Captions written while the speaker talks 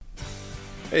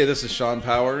Hey, this is Sean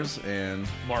Powers and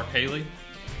Mark Haley.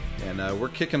 We're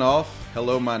kicking off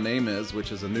Hello, My Name Is,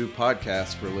 which is a new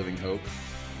podcast for Living Hope.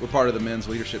 We're part of the men's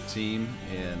leadership team,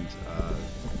 and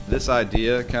this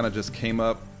idea kind of just came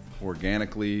up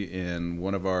organically in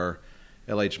one of our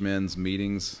LH men's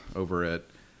meetings over at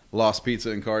Lost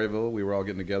Pizza in Collierville. We were all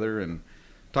getting together and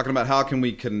talking about how can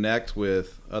we connect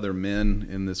with other men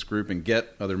in this group and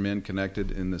get other men connected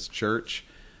in this church.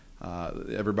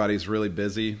 Everybody's really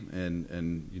busy,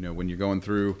 and you know, when you're going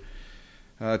through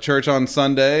church on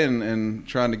Sunday and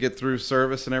trying to get through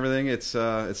service and everything, it's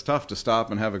tough to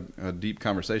stop and have a deep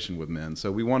conversation with men.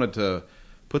 So we wanted to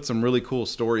put some really cool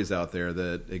stories out there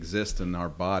that exist in our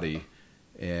body,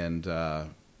 and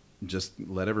just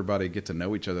let everybody get to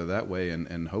know each other that way,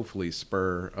 and hopefully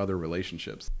spur other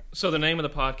relationships. So the name of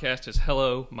the podcast is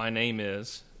Hello, My Name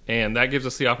Is, and that gives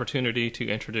us the opportunity to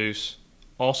introduce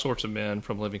all sorts of men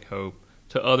from Living Hope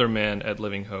to other men at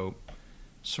Living Hope,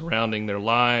 surrounding their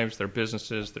lives, their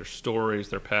businesses, their stories,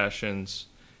 their passions,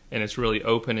 and it's really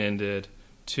open-ended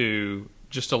to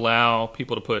just allow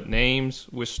people to put names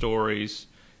with stories.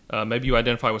 Maybe you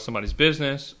identify with somebody's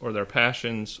business or their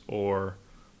passions or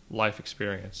life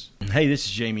experience. Hey, this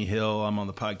is Jamie Hill. I'm on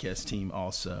the podcast team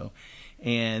also.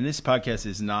 And this podcast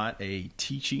is not a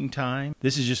teaching time.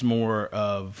 This is just more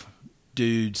of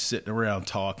dudes sitting around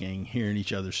talking, hearing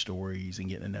each other's stories, and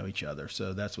getting to know each other.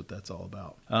 So that's what that's all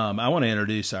about. I want to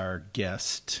introduce our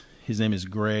guest. His name is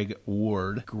Greg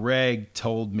Ward. Greg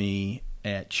told me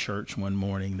at church one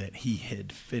morning that he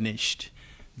had finished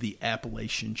the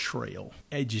Appalachian Trail.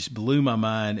 It just blew my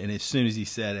mind, and as soon as he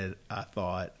said it, I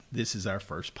thought, this is our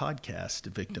first podcast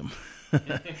victim.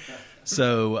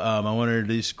 So I want to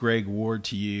introduce Greg Ward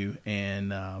to you,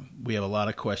 and we have a lot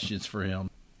of questions for him.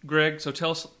 Greg, so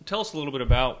tell us a little bit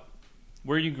about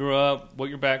where you grew up, what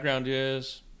your background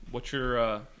is, what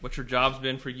your job's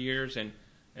been for years,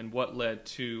 and what led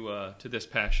to this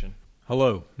passion.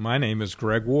 Hello, my name is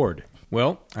Greg Ward.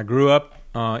 Well, I grew up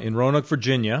in Roanoke,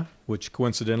 Virginia, which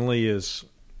coincidentally is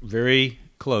very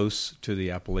close to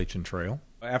the Appalachian Trail.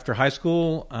 After high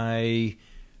school, I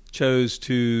chose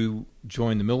to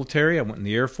join the military. I went in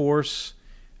the Air Force,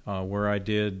 where I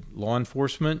did law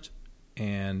enforcement.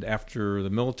 And after the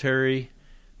military,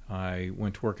 I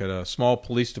went to work at a small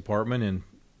police department in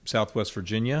Southwest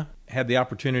Virginia. Had the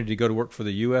opportunity to go to work for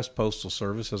the U.S. Postal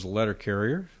Service as a letter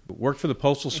carrier. Worked for the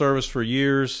Postal Service for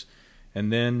years,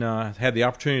 and then had the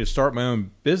opportunity to start my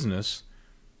own business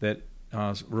that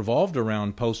revolved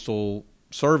around postal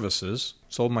services.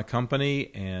 Sold my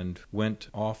company and went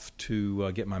off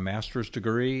to get my master's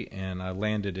degree, and I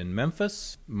landed in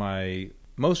Memphis. My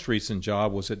most recent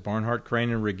job was at Barnhart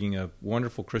Crane and Rigging, a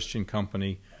wonderful Christian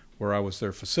company where I was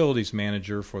their facilities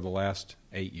manager for the last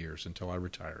 8 years until I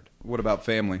retired. What about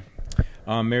family?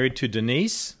 I'm married to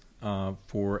Denise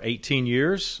for 18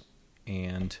 years,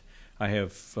 and I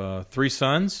have 3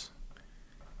 sons.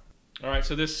 All right,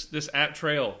 so this App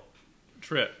Trail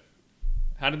trip,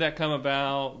 how did that come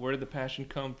about? Where did the passion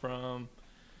come from?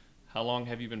 How long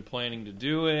have you been planning to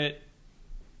do it?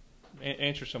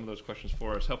 Answer some of those questions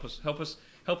for us.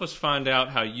 Help us find out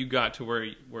how you got to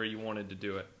where you wanted to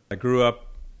do it. I grew up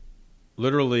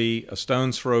literally a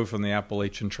stone's throw from the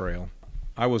Appalachian Trail.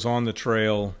 I was on the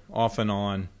trail off and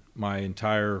on my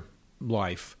entire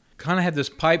life. Kind of had this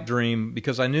pipe dream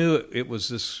because I knew it was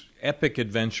this epic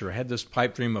adventure. I had this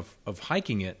pipe dream of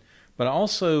hiking it, but I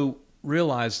also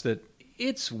realized that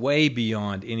it's way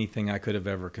beyond anything I could have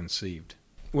ever conceived.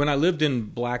 When I lived in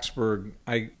Blacksburg,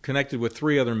 I connected with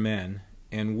 3 other men,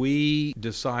 and we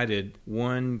decided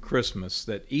one Christmas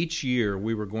that each year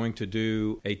we were going to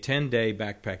do a 10-day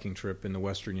backpacking trip in the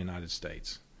western United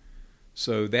States.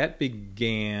 So that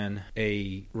began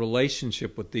a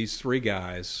relationship with these 3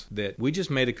 guys that we just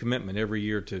made a commitment every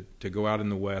year to go out in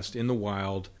the West, in the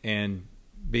wild, and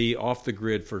be off the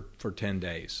grid for 10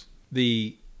 days.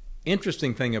 The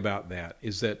interesting thing about that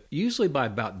is that usually by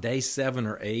about day 7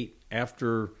 or 8,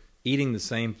 after eating the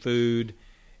same food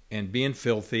and being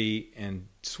filthy and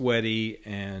sweaty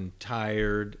and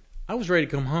tired, I was ready to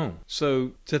come home.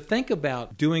 So to think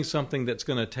about doing something that's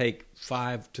going to take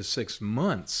 5 to 6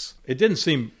 months, it didn't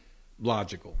seem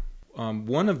logical.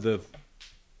 One of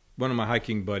my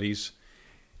hiking buddies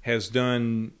has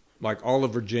done like all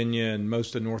of Virginia and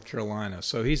most of North Carolina.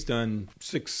 So he's done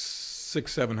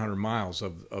 700 miles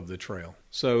of the trail.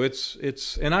 So it's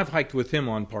and I've hiked with him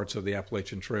on parts of the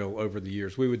Appalachian Trail over the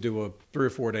years. We would do a 3 or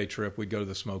 4 day trip. We'd go to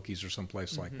the Smokies or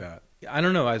someplace like that. I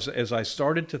don't know. As I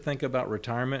started to think about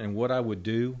retirement and what I would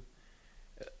do,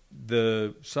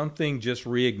 something just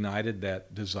reignited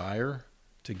that desire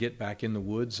to get back in the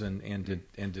woods and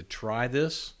to try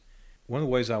this. one of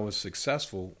the ways I was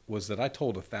successful was that I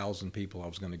told 1,000 people I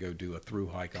was going to go do a through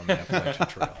hike on the Appalachian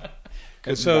Trail.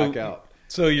 And so, back out.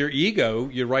 so your ego,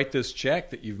 you write this check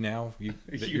that your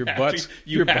butt's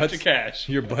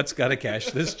got to cash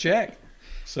this check.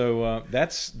 So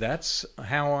that's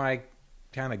how I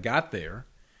kind of got there.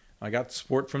 I got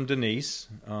support from Denise,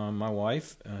 my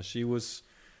wife. She was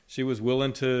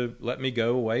willing to let me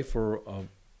go away for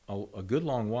a good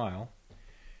long while.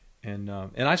 And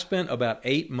I spent about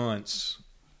 8 months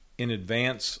in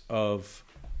advance of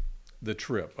the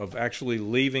trip, of actually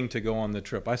leaving to go on the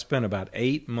trip. I spent about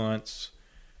 8 months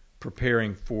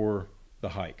preparing for the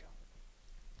hike.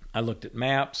 I looked at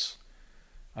maps.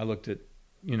 I looked at,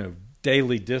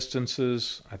 daily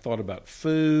distances. I thought about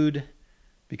food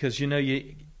because,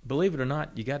 you believe it or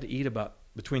not, you got to eat about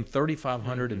between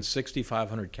 3,500 and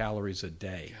 6,500 calories a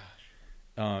day.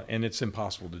 And it's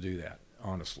impossible to do that,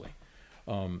 honestly.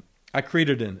 I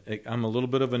created I'm a little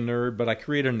bit of a nerd, but I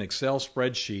created an Excel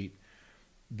spreadsheet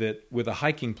that with a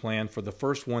hiking plan for the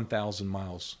first 1,000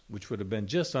 miles, which would have been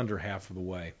just under half of the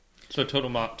way. So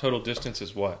total distance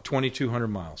is what? 2,200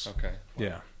 miles. Okay. Wow.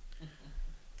 Yeah.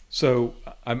 So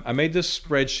I made this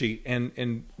spreadsheet,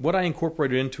 and what I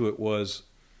incorporated into it was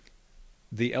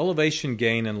the elevation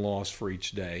gain and loss for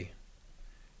each day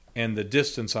and the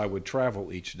distance I would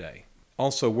travel each day.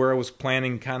 Also, where I was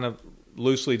planning kind of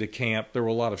loosely to camp, there were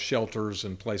a lot of shelters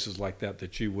and places like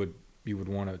that you would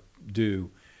want to do.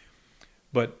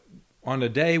 But on a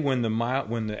day when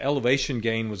the elevation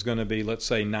gain was going to be, let's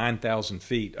say, 9,000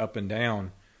 feet up and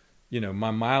down,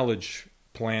 my mileage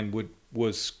plan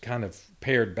was kind of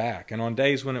pared back. And on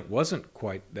days when it wasn't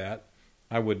quite that,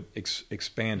 I would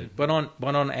expand it. But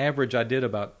on average, I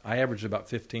averaged about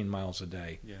 15 miles a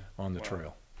day on the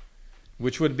trail,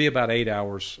 which would be about 8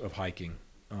 hours of hiking.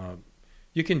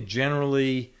 You can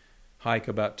generally hike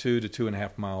about 2 to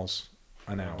 2.5 miles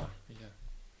an hour. Yeah.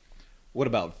 What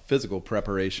about physical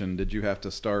preparation? Did you have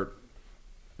to start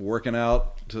working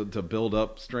out to build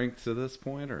up strength to this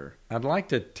point, or? I'd like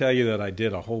to tell you that I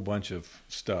did a whole bunch of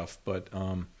stuff, but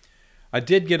I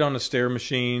did get on a stair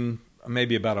machine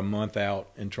maybe about a month out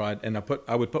and tried, and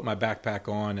I would put my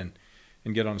backpack on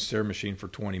and get on a stair machine for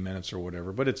 20 minutes or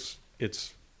whatever, but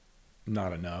it's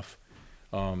not enough.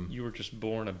 You were just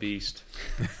born a beast.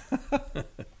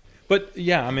 But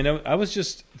yeah, I mean, I was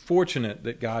just fortunate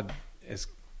that God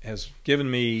has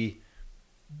given me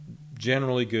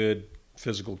generally good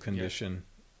physical condition,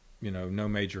 no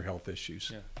major health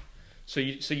issues. Yeah. So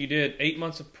you did 8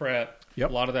 months of prep. Yep.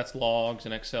 A lot of that's logs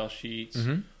and Excel sheets.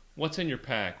 Mm-hmm. What's in your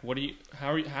pack?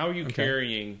 How are you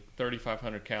carrying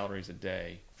 3,500 calories a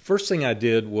day? First thing I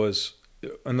did was,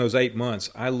 in those 8 months,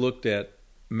 I looked at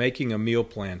making a meal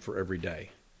plan for every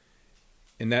day.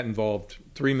 And that involved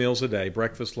 3 meals a day,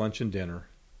 breakfast, lunch, and dinner.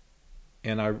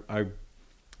 And I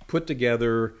put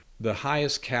together the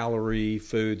highest calorie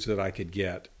foods that I could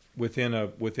get within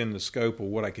the scope of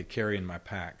what I could carry in my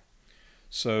pack.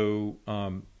 So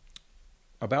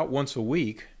about once a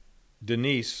week,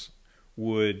 Denise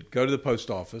would go to the post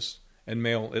office and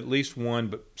mail at least one,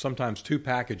 but sometimes 2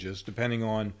 packages, depending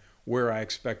on where I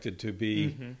expected to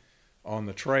be on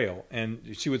the trail. And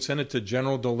she would send it to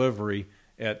general delivery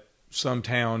at some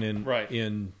town in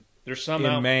Maine. There's some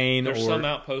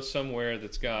outpost somewhere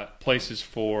that's got places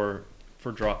for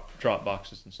drop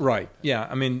boxes and stuff. Right. Like that. Yeah.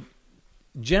 I mean,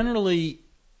 generally,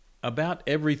 about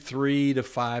every 3 to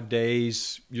 5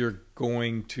 days, you're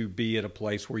going to be at a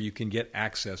place where you can get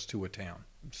access to a town.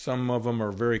 Some of them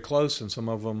are very close, and some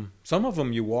of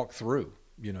them you walk through.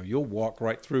 You'll walk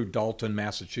right through Dalton,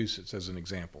 Massachusetts, as an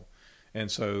example. And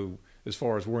so, as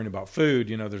far as worrying about food,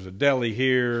 there's a deli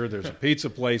here, there's a pizza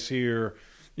place here,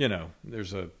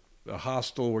 there's a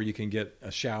hostel where you can get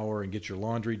a shower and get your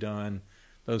laundry done,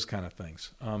 those kind of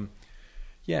things.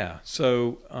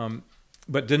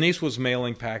 But Denise was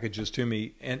mailing packages to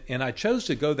me, and I chose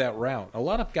to go that route. A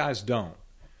lot of guys don't.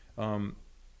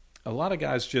 A lot of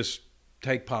guys just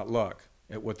take pot luck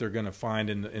at what they're going to find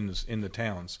in the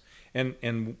towns.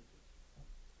 And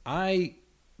I,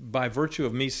 by virtue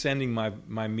of me sending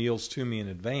my meals to me in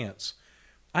advance,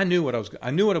 I knew what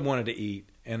I wanted to eat,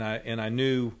 and I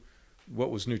knew what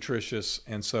was nutritious,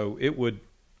 and so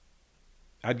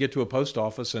I'd get to a post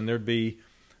office and there'd be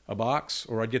a box,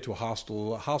 or I'd get to a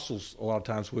hostel. Hostels a lot of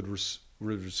times would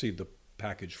receive the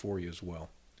package for you as well.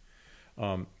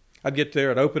 I'd get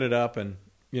there, I'd open it up, and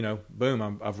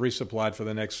boom, I've resupplied for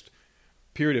the next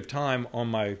period of time on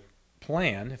my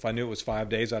plan. If I knew it was 5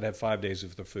 days, I'd have 5 days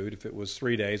of the food. If it was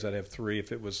 3 days, I'd have 3.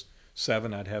 If it was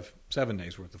 7, I'd have 7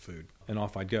 days worth of food, and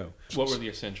off I'd go. What were the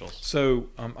essentials? So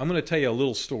I'm going to tell you a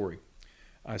little story.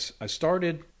 I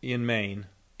started in Maine,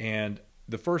 and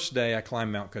the first day I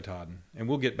climbed Mount Katahdin, and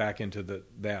we'll get back into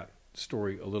that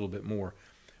story a little bit more.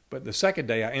 But the second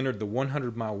day I entered the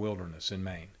 100-mile wilderness in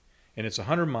Maine. And it's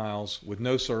 100 miles with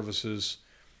no services,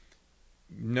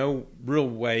 no real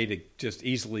way to just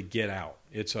easily get out.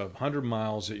 It's 100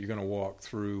 miles that you're going to walk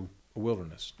through a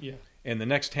wilderness. Yeah. And the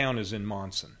next town is in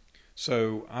Monson.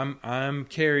 So I'm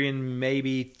carrying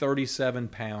maybe 37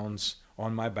 pounds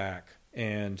on my back,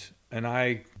 and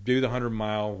I do the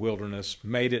 100-mile wilderness,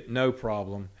 made it no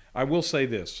problem. I will say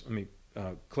this, let me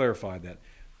clarify that.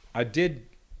 I did,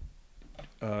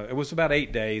 it was about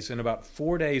 8 days, and about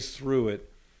 4 days through it,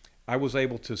 I was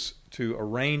able to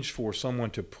arrange for someone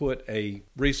to put a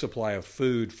resupply of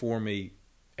food for me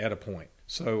at a point.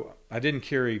 So I didn't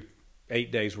carry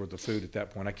 8 days worth of food at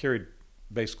that point. I carried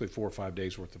basically 4 or 5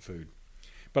 days worth of food.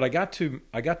 But I got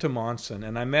to Monson,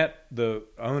 and I met the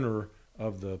owner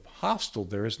of the hostel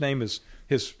there.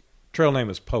 His trail name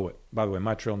is Poet. By the way,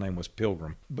 my trail name was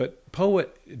Pilgrim. But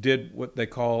Poet did what they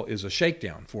call is a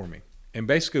shakedown for me. And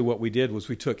basically what we did was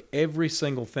we took every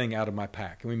single thing out of my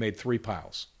pack, and we made 3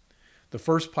 piles. The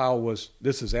first pile was,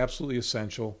 this is absolutely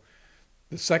essential.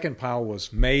 The second pile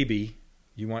was maybe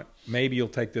you'll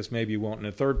take this, maybe you won't. And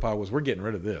the third pile was, we're getting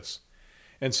rid of this.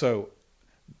 And so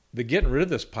the getting rid of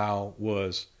this pile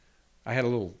was, I had a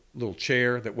little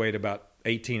chair that weighed about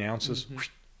 18 ounces. Mm-hmm.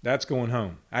 That's going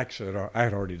home. Actually, I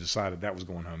had already decided that was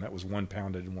going home. That was 1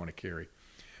 pound I didn't want to carry.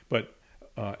 But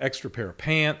extra pair of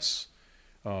pants,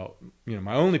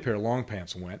 my only pair of long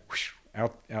pants went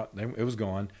out. It was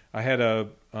gone. I had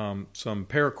some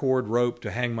paracord rope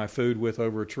to hang my food with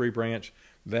over a tree branch.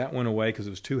 That went away because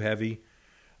it was too heavy.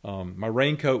 My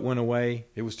raincoat went away.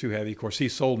 It was too heavy. Of course, he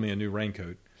sold me a new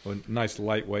raincoat, a nice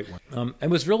lightweight one. It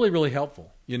was really, really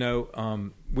helpful.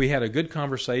 We had a good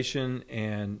conversation,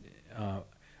 and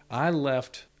I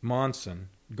left Monson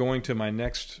going to my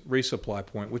next resupply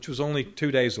point, which was only 2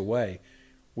 days away,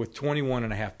 with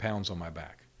 21.5 pounds on my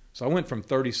back. So I went from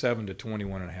 37 to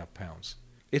 21.5 pounds.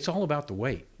 It's all about the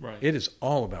weight. Right. It is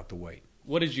all about the weight.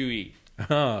 What did you eat?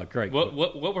 Oh, great.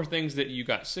 What were things that you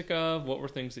got sick of? What were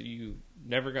things that you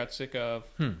never got sick of?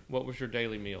 What was your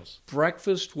daily meals?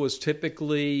 Breakfast was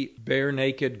typically bare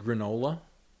naked granola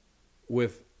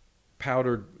with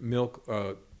powdered milk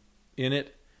in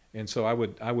it, and so I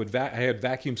had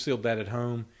vacuum sealed that at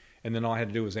home, and then all I had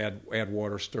to do was add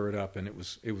water, stir it up, and it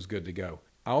was good to go.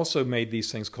 I also made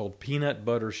these things called peanut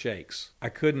butter shakes. I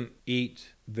couldn't eat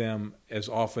them as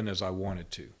often as I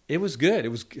wanted to. It was good. It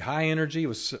was high energy. It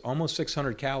was almost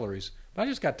 600 calories, but I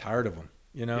just got tired of them.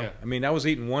 Yeah. I mean, I was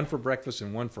eating one for breakfast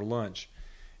and one for lunch,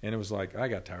 and it was like, I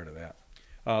got tired of that.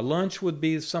 Lunch would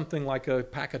be something like a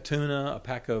pack of tuna, a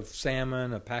pack of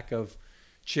salmon, a pack of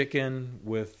chicken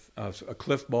with a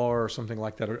Cliff Bar or something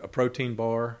like that, a protein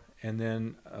bar. And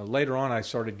then later on, I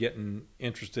started getting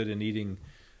interested in eating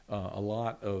a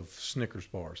lot of Snickers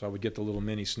bars. I would get the little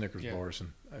mini Snickers bars,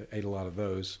 and I ate a lot of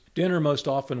those. Dinner most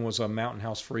often was a Mountain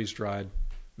House freeze-dried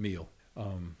meal.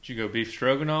 Did you go beef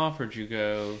stroganoff, or did you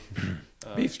go...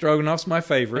 Beef stroganoff's my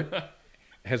favorite.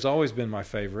 Has always been my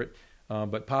favorite.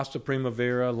 But pasta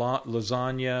primavera,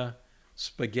 lasagna,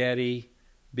 spaghetti,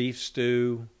 beef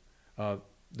stew.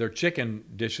 Their chicken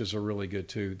dishes are really good,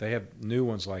 too. They have new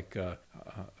ones like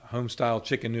home-style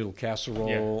chicken noodle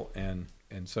casserole, and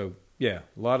so... Yeah,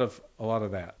 a lot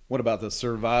of that. What about the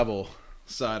survival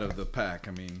side of the pack?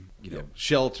 I mean,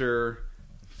 shelter,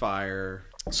 fire.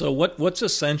 So what's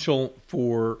essential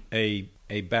for a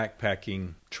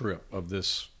backpacking trip of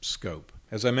this scope?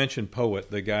 As I mentioned,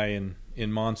 Poet, the guy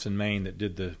in Monson, Maine that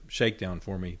did the shakedown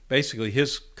for me, basically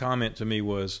his comment to me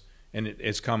was, and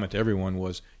his comment to everyone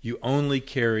was, you only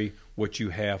carry what you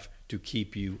have to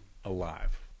keep you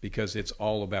alive, because it's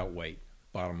all about weight,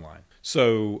 bottom line.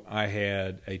 So I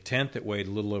had a tent that weighed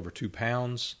a little over 2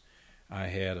 pounds. I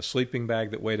had a sleeping bag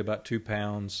that weighed about 2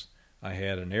 pounds. I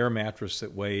had an air mattress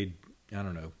that weighed,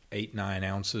 8-9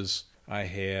 ounces. I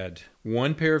had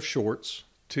 1 pair of shorts,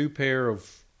 2 pair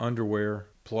of underwear,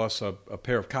 plus a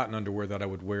pair of cotton underwear that I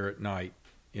would wear at night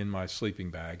in my sleeping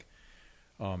bag.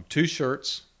 2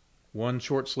 shirts, 1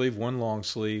 short sleeve, 1 long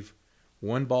sleeve,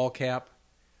 1 ball cap,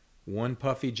 1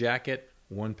 puffy jacket,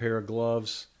 1 pair of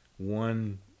gloves,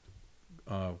 1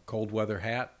 cold weather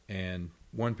hat, and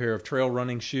 1 pair of trail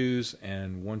running shoes,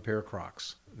 and 1 pair of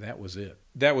Crocs. That was it.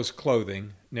 That was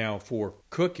clothing. Now for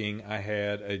cooking, I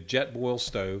had a jet boil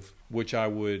stove, which I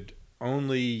would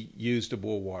only use to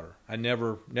boil water. I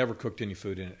never cooked any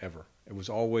food in it ever. It was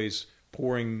always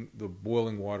pouring the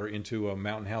boiling water into a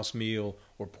Mountain House meal,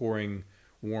 or pouring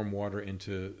warm water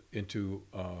into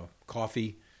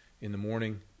coffee in the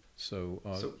morning. So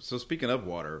speaking of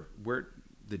water, where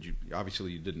did you?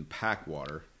 Obviously, you didn't pack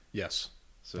water. Yes.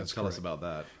 So That's tell us correct. about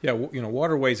that. Yeah,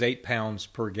 water weighs 8 pounds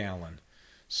per gallon.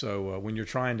 So when you're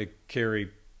trying to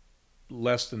carry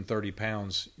less than 30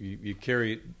 pounds, you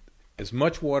carry as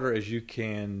much water as you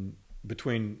can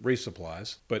between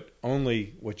resupplies, but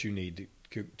only what you need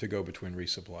to go between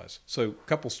resupplies. So a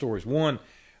couple stories. One,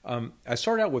 I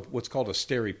started out with what's called a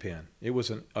SteriPen. It was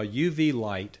a UV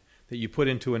light that you put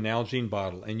into an Nalgene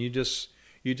bottle, and you just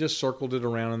circled it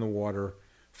around in the water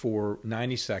for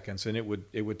 90 seconds, and it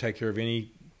would take care of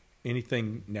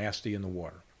anything nasty in the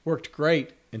water. Worked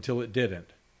great until it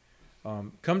didn't.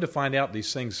 Come to find out,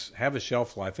 these things have a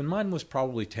shelf life, and mine was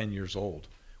probably 10 years old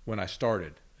when I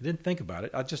started. I didn't think about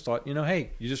it. I just thought,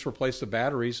 hey, you just replace the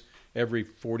batteries every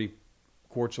 40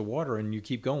 quarts of water and you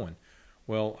keep going.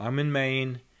 Well, I'm in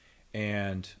Maine,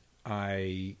 and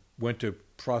I went to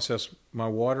process my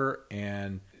water,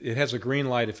 and it has a green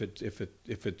light if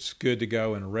it's good to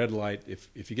go, and a red light.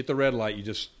 If you get the red light, you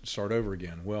just start over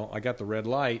again. Well, I got the red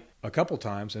light a couple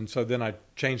times, and so then I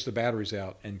changed the batteries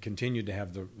out and continued to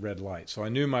have the red light. So I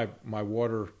knew my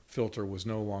water filter was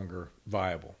no longer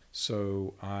viable.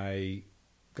 So I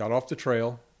got off the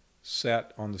trail,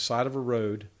 sat on the side of a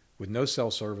road with no cell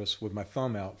service with my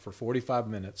thumb out for 45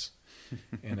 minutes,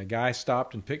 and a guy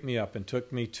stopped and picked me up and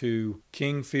took me to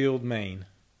Kingfield, Maine,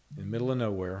 in the middle of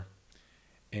nowhere.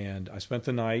 And I spent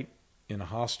the night in a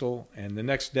hostel, and the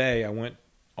next day I went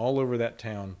all over that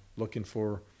town looking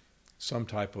for some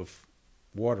type of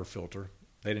water filter.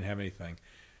 They didn't have anything.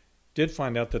 Did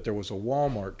find out that there was a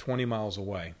Walmart 20 miles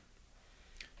away.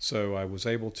 So I was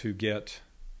able to get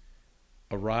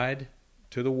a ride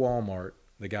to the Walmart.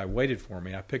 The guy waited for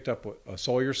me. I picked up a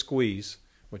Sawyer Squeeze,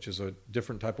 which is a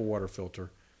different type of water filter,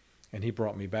 and he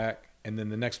brought me back. And then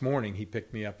the next morning, he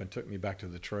picked me up and took me back to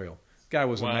the trail. The guy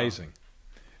was amazing.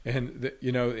 And the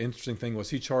interesting thing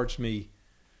was, I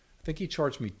think he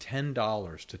charged me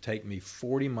 $10 to take me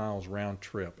 40 miles round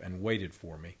trip and waited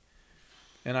for me.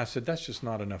 And I said, that's just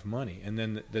not enough money. And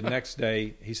then the next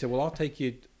day, he said, well, I'll take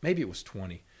you, maybe it was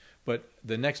 20, but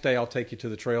the next day I'll take you to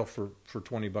the trail for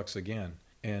 $20 again.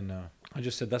 And I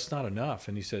just said, that's not enough.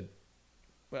 And he said,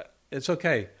 well, it's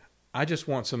okay. I just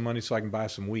want some money so I can buy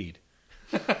some weed.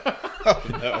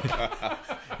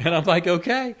 And I'm like,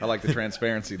 okay. I like the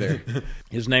transparency there.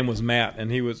 His name was Matt,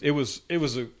 and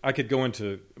I could go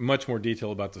into much more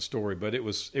detail about the story, but it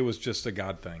was just a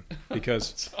God thing,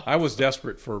 because I was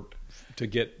desperate to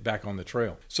get back on the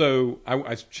trail. So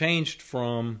I changed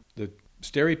from the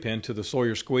SteriPen to the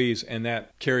Sawyer Squeeze, and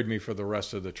that carried me for the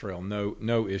rest of the trail.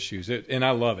 No issues. And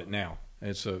I love it now.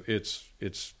 It's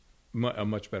a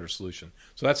much better solution.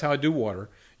 So that's how I do water.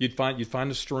 You'd find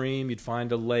a stream, you'd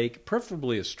find a lake,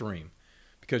 preferably a stream,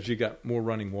 because you got more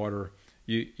running water.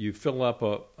 You fill up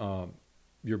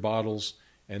your bottles,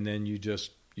 and then you just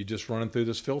run it through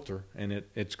this filter, and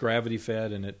it's gravity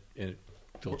fed, and it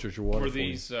filters your water.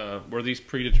 Were these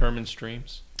predetermined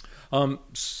streams?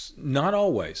 Not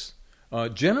always.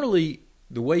 Generally,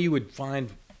 the way you would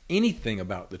find anything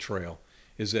about the trail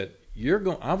is that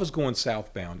I was going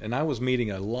southbound, and I was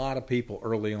meeting a lot of people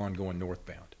early on going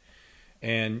northbound.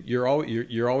 And you're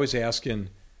always asking,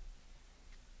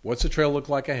 what's the trail look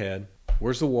like ahead?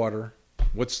 Where's the water?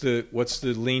 What's the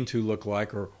lean-to look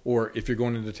like? Or if you're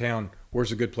going into town,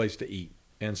 where's a good place to eat?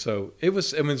 And so there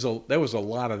was a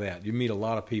lot of that. You meet a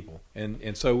lot of people,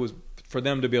 and so it was for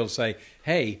them to be able to say,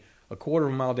 hey, a quarter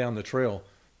of a mile down the trail,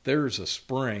 there's a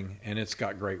spring, and it's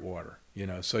got great water.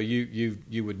 So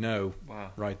you would know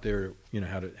right there,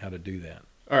 how to do that.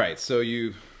 All right, so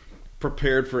you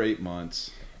prepared for 8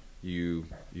 months.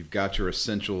 You've got your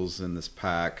essentials in this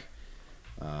pack.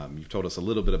 You've told us a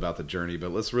little bit about the journey,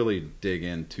 but let's really dig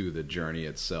into the journey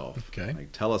itself. Okay.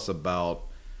 Tell us about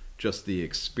just the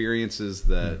experiences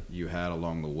that you had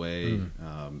along the way,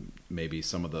 maybe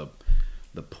some of the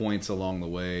points along the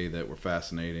way that were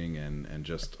fascinating, and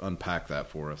just unpack that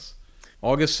for us.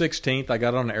 August 16th, I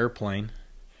got on an airplane,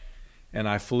 and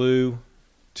I flew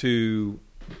to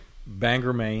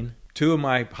Bangor, Maine. Two of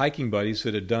my hiking buddies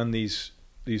that had done these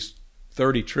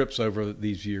 30 trips over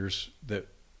these years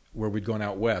where we'd gone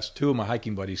out west, two of my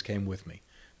hiking buddies came with me.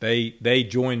 They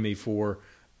joined me for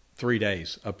 3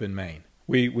 days up in Maine.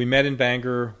 We met in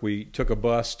Bangor. We took a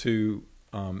bus to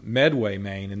Medway,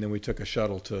 Maine, and then we took a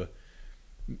shuttle to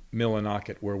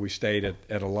Millinocket, where we stayed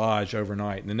at a lodge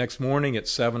overnight. And the next morning at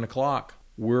 7 o'clock,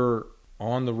 we're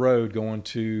on the road going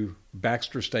to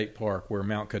Baxter State Park, where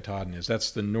Mount Katahdin is. That's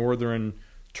the northern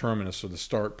terminus, or the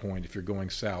start point, if you're going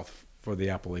south for the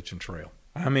Appalachian Trail.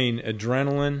 I mean,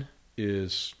 adrenaline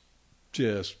is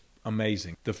just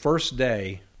amazing. The first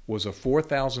day was a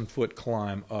 4,000-foot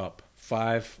climb up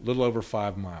little over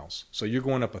 5 miles. So you're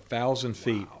going up 1,000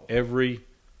 feet every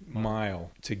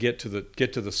mile to get to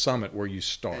the summit where you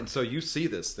start. And so you see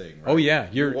this thing, right? Oh yeah,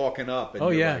 you're walking up. And oh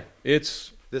you're yeah, like,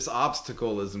 it's this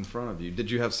obstacle is in front of you. Did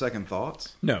you have second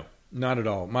thoughts? no, not at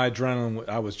all. My adrenaline,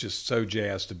 I was just so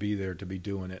jazzed to be there, to be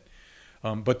doing it.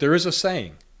 But there is a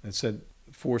saying that said,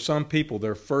 for some people,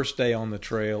 their first day on the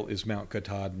trail is Mount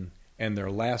Katahdin, and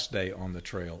their last day on the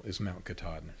trail is Mount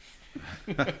Katahdin.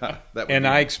 And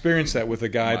I experienced that with a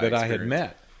guy that I had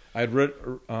met. I had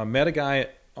met a guy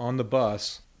on the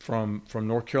bus from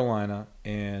North Carolina,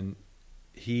 and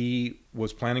he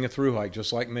was planning a through hike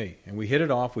just like me. And we hit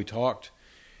it off. We talked,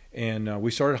 and we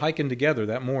started hiking together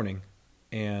that morning.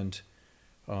 And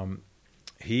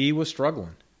he was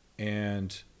struggling,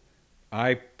 and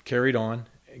I carried on,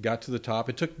 got to the top.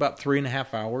 It took about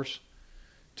 3.5 hours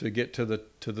to get to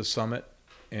the summit,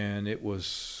 and it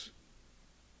was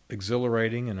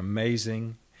exhilarating and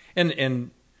amazing,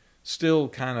 and still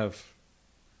kind of,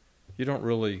 you don't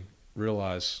really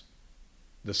realize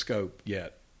the scope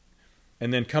yet.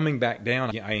 And then coming back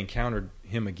down, I encountered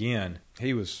him again.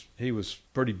 He was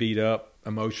pretty beat up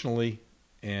emotionally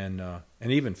and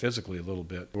even physically a little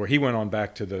bit. Where he went on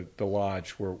back to the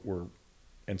lodge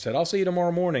and said, "I'll see you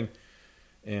tomorrow morning."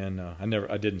 And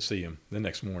I didn't see him the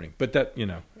next morning. But that,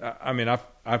 I mean,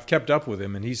 I've kept up with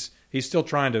him, and he's still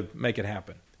trying to make it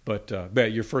happen. But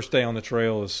your first day on the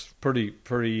trail is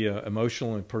pretty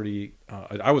emotional and pretty.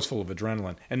 I was full of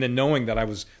adrenaline, and then knowing that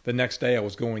the next day I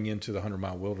was going into the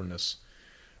 100-mile wilderness,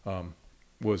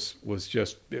 was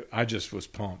just, I just was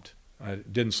pumped. I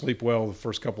didn't sleep well the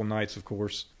first couple of nights, of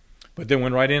course, but then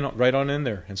went right on in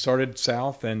there and started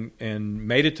south and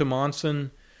made it to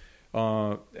Monson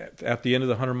at the end of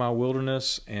the 100-mile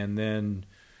wilderness, and then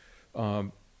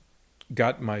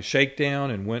got my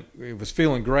shakedown and went. It was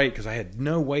feeling great because I had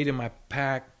no weight in my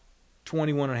pack,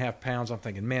 21.5 pounds. I'm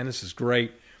thinking, man, this is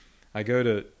great. I go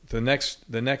to the next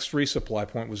resupply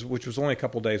point, which was only a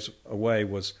couple days away,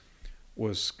 was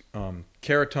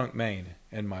Caratunk, Maine,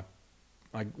 and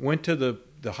I went to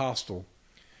the hostel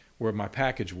where my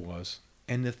package was,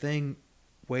 and the thing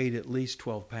weighed at least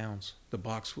 12 pounds. The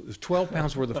box was 12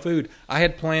 pounds worth of food. I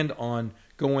had planned on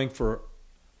going for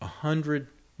 100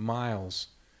 miles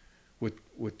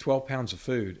with 12 pounds of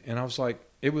food, and I was like,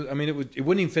 it wouldn't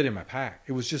even fit in my pack.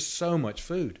 It was just so much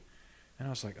food, and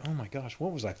I was like, oh my gosh,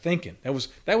 what was I thinking? That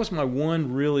was my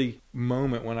one really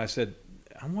moment when I said,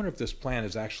 I wonder if this plan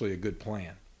is actually a good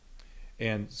plan.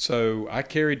 And so I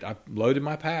loaded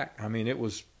my pack. I mean, it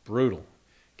was brutal.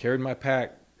 Carried my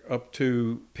pack up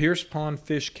to Pierce Pond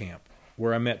Fish Camp,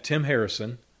 where I met Tim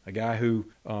Harrison, a guy who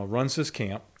runs this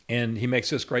camp, and he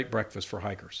makes this great breakfast for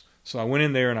hikers. So I went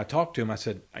in there and I talked to him. I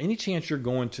said, any chance you're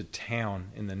going to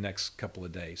town in the next couple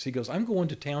of days? He goes, I'm going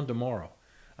to town tomorrow.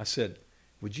 I said,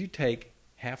 would you take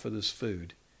half of this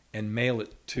food and mail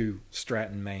it to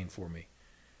Stratton, Maine for me?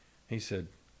 He said,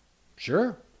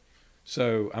 sure.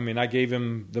 So, I mean, I gave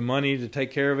him the money to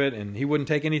take care of it, and he wouldn't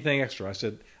take anything extra. I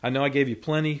said, I know I gave you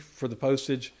plenty for the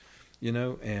postage,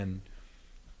 and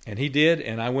he did,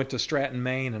 and I went to Stratton,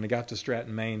 Maine, and I got to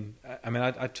Stratton, Maine.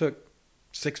 I took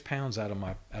 6 pounds out of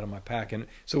my pack, and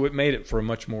so it made it for a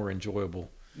much more enjoyable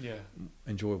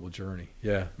journey.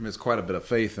 Yeah. I mean, it's quite a bit of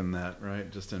faith in that,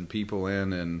 right? Just in people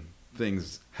and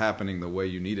things happening the way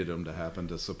you needed them to happen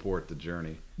to support the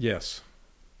journey. Yes.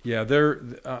 Yeah,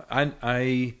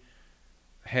 I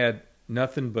had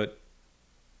nothing but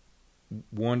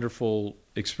wonderful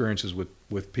experiences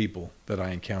with people that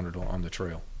I encountered on the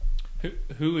trail.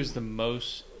 Who is the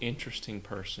most interesting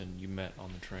person you met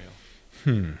on the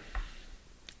trail?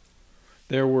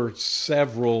 There were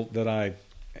several that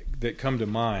come to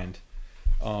mind.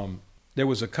 There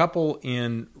was a couple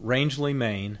in Rangeley,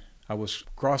 Maine. I was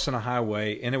crossing a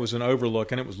highway, and it was an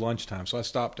overlook, and it was lunchtime, so I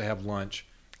stopped to have lunch.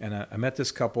 And I met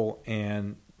this couple,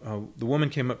 and the woman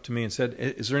came up to me and said,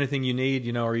 "Is there anything you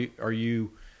need? Are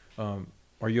you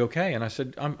okay?" And I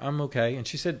said, "I'm okay." And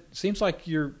she said, "Seems like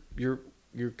you're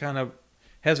kind of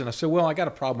hesitant." I said, "Well, I got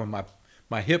a problem.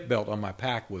 My hip belt on my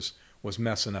pack was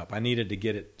messing up. I needed to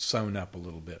get it sewn up a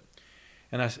little bit."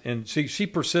 And she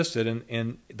persisted,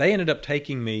 and they ended up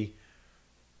taking me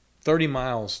 30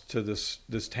 miles to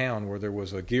this town where there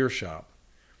was a gear shop,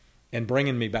 and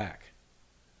bringing me back.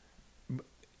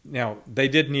 Now, they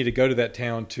did need to go to that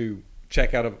town to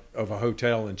check out of a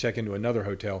hotel and check into another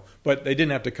hotel, but they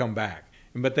didn't have to come back.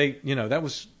 But they, that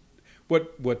was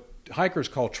what hikers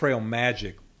call trail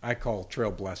magic. I call trail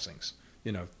blessings,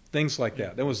 things like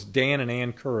that. That was Dan and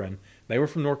Ann Curran. They were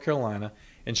from North Carolina,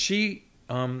 and she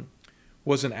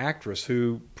was an actress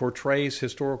who portrays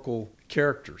historical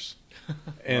characters.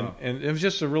 And Wow. And it was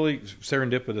just a really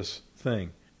serendipitous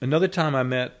thing. Another time I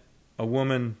met a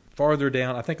woman farther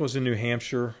down, I think it was in New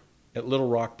Hampshire, at Little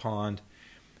Rock Pond,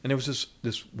 and there was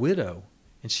this widow,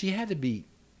 and she had to be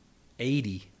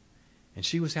 80, and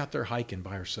she was out there hiking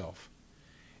by herself,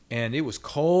 and it was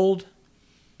cold,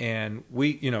 and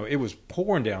it was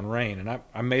pouring down rain, and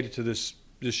I made it to this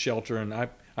shelter, and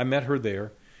I met her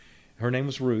there. Her name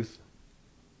was Ruth,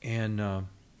 and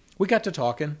we got to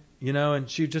talking, and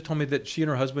she just told me that she and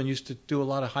her husband used to do a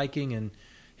lot of hiking, and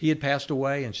he had passed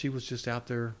away, and she was just out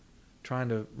there trying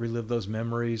to relive those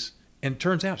memories. And it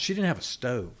turns out she didn't have a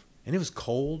stove, and it was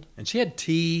cold, and she had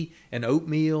tea and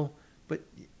oatmeal. But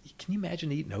can you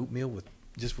imagine eating oatmeal with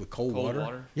cold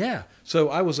water? Yeah. So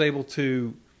I was able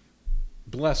to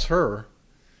bless her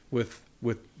with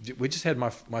we just had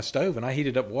my stove, and I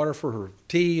heated up water for her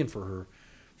tea and for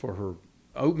her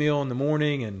oatmeal in the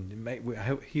morning, and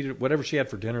I heated whatever she had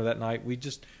for dinner that night. We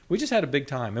just had a big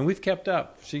time, and we've kept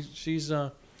up. She's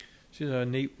a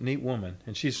neat woman,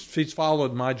 and she's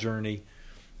followed my journey,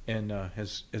 and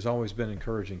has always been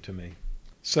encouraging to me.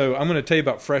 So I'm going to tell you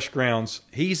about Fresh Grounds.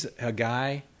 He's a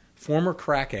guy, former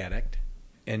crack addict,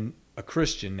 and a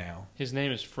Christian now. His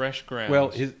name is Fresh Grounds.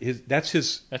 Well, that's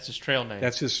his trail name.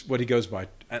 That's what he goes by.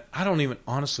 I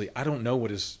don't know what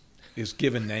his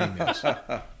given name is.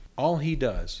 All he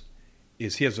does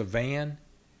is he has a van,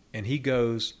 and he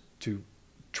goes to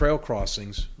trail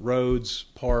crossings, roads,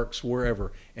 parks,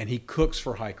 wherever, and he cooks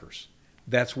for hikers.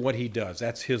 That's what he does.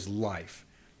 That's his life.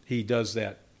 He does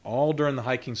that all during the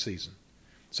hiking season.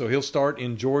 So he'll start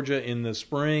in Georgia in the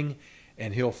spring,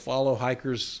 and he'll follow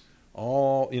hikers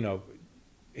all,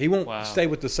 he won't stay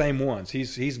with the same ones.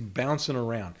 He's bouncing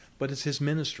around, but it's his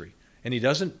ministry. And he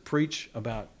doesn't preach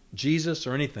about Jesus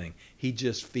or anything. He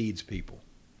just feeds people.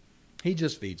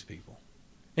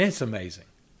 It's amazing.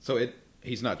 So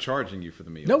he's not charging you for the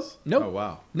meals? Nope. Oh,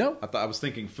 wow. No. I was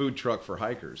thinking food truck for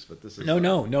hikers, but this is... No.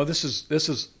 This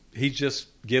is, he just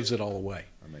gives it all away.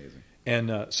 Amazing.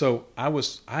 And so I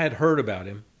had heard about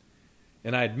him,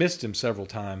 and I had missed him several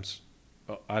times.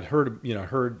 I'd heard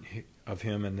of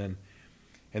him, and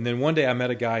then one day I met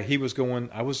a guy. I was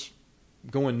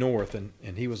going north,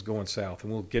 and he was going south,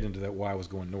 and we'll get into that why I was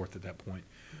going north at that point.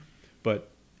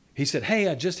 But he said, "Hey,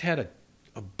 I just had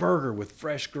a burger with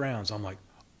Fresh Grounds." I'm like,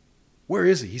 "Where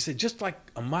is he?" He said, "Just like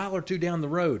a mile or two down the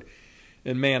road."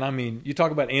 And man, you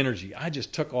talk about energy. I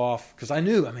just took off because I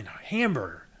knew, a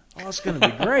hamburger. Oh, it's going to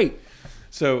be great.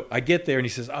 So I get there, and he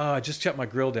says, "I just shut my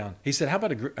grill down." He said, "How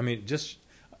about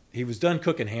he was done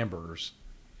cooking hamburgers,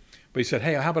 but he said,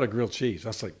 'Hey, how about a grilled cheese?'" I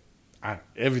was like,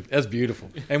 "That's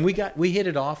beautiful." And we hit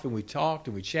it off, and we talked,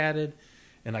 and we chatted,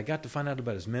 and I got to find out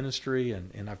about his ministry,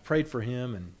 and I've prayed for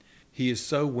him, and he is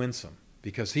so winsome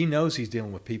because he knows he's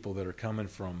dealing with people that are coming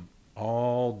from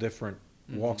all different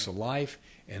walks of life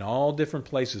and all different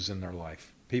places in their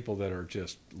life, people that are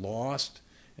just lost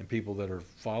and people that are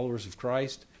followers of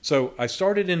Christ. So I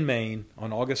started in Maine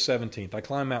on August 17th. I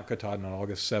climbed Mount Katahdin on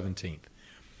August 17th.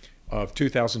 Of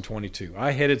 2022.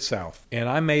 I headed south, and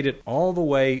I made it all the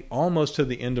way almost to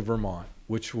the end of Vermont,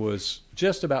 which was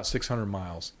just about 600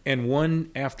 miles. And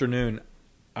one afternoon,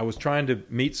 I was trying to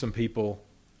meet some people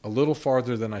a little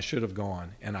farther than I should have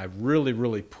gone, and I really,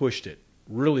 really pushed it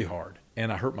really hard,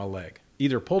 and I hurt my leg.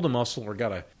 Either pulled a muscle or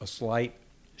got a slight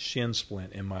shin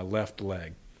splint in my left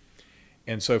leg.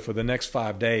 And so for the next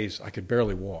 5 days, I could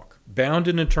barely walk. Bound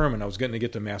and determined I was going to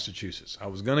get to Massachusetts. I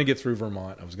was going to get through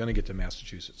Vermont. I was going to get to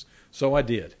Massachusetts. So I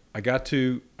did. I got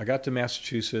to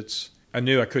Massachusetts. I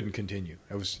knew I couldn't continue.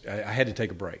 I had to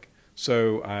take a break.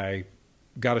 So I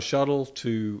got a shuttle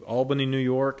to Albany, New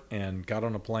York, and got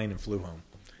on a plane and flew home.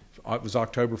 It was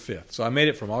October 5th. So I made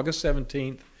it from August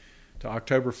 17th to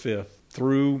October 5th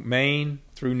through Maine,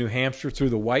 through New Hampshire, through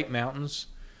the White Mountains,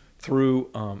 through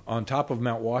on top of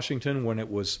Mount Washington when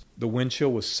the wind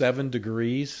chill was 7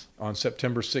 degrees on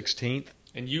September 16th.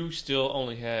 And you still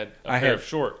only had a pair of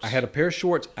shorts. I had a pair of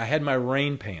shorts. I had my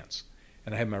rain pants.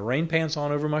 And I had my rain pants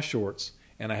on over my shorts.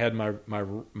 And I had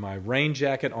my rain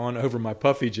jacket on over my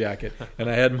puffy jacket. And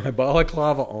I had my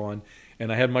balaclava on. And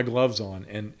I had my gloves on.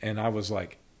 And I was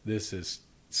like, this is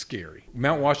scary.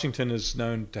 Mount Washington is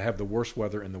known to have the worst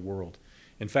weather in the world.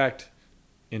 In fact,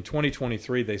 in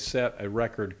 2023, they set a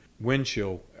record wind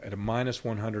chill at a minus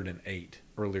 108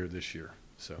 earlier this year.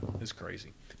 So it's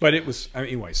crazy. But it was,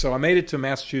 anyway, so I made it to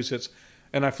Massachusetts,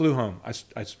 and I flew home.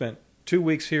 I spent 2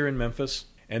 weeks here in Memphis,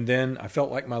 and then I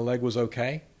felt like my leg was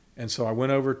okay. And so I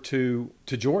went over to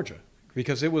Georgia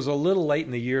because it was a little late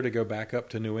in the year to go back up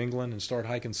to New England and start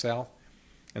hiking south.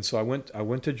 And so I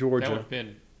went to Georgia. That would have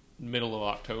been middle of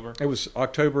October. It was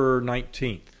October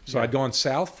 19th. So I'd gone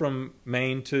south from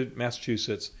Maine to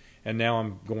Massachusetts, and now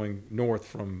I'm going north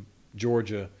from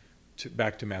Georgia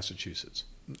back to Massachusetts.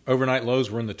 Overnight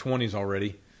lows were in the 20s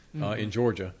already in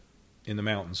Georgia. in the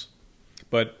mountains,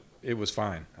 but it was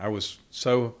fine. I was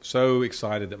so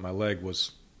excited that my leg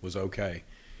was okay.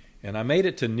 And I made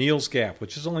it to Neal's Gap,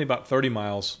 which is only about 30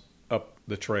 miles up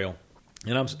the trail.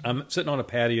 And I'm sitting on a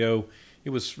patio. It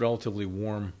was relatively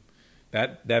warm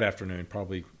that afternoon,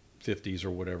 probably 50s or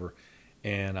whatever.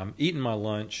 And I'm eating my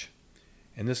lunch,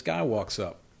 and this guy walks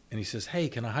up, and he says, "Hey,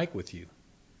 can I hike with you?"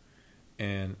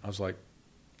 And I was like,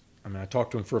 I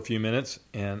talked to him for a few minutes,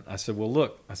 and I said, "Well,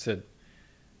 look," I said,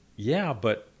 "yeah,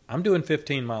 but I'm doing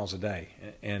 15 miles a day,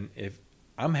 and if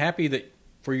I'm happy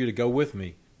for you to go with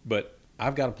me, but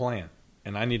I've got a plan,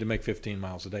 and I need to make 15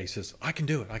 miles a day." He says, I can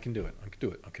do it.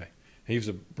 Okay. He was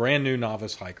a brand new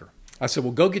novice hiker. I said,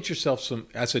 "Well, go get yourself some."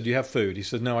 I said, "Do you have food?" He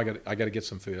said, "No, I got to get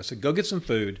some food." I said, "Go get some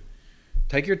food.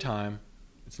 Take your time.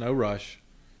 It's no rush,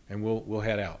 and we'll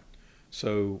head out."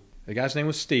 So the guy's name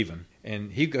was Steven,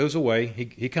 and he goes away.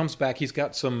 He comes back. He's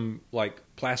got some like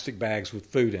plastic bags with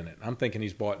food in it. I'm thinking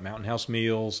he's bought Mountain House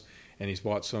meals, and he's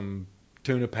bought some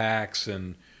tuna packs,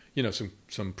 and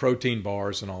some protein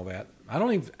bars and all that. I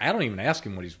don't even ask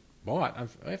him what he's bought.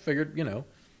 I figured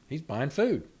he's buying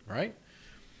food, right?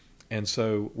 And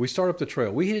so we start up the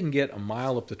trail. We didn't get a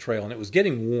mile up the trail, and it was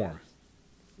getting warm.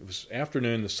 It was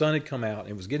afternoon. The sun had come out, and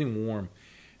it was getting warm.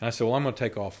 And I said, "Well, I'm going to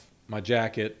take off my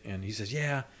jacket." And he says,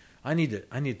 "Yeah, I need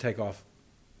to take off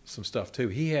some stuff too."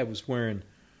 He was wearing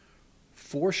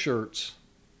 4 shirts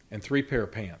and 3 pair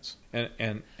of pants.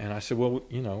 And I said, "Well,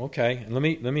 okay, and let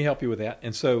me help you with that."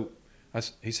 And so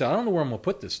he said, "I don't know where I'm going to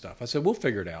put this stuff." I said, "We'll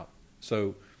figure it out."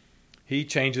 So he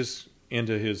changes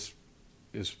into his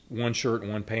 1 shirt and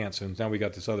 1 pants, and now we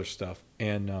got this other stuff.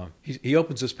 And he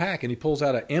opens his pack, and he pulls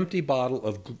out an empty bottle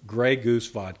of Grey Goose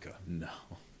vodka. No.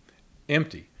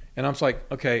 Empty. And I'm like,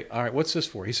 "Okay, all right, what's this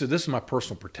for?" He said, "This is my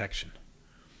personal protection."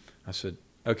 I said,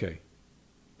 "Okay,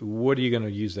 what are you going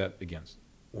to use that against?"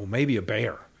 "Well, maybe a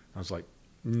bear." I was like,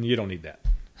 "You don't need that."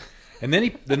 And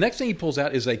then the next thing he pulls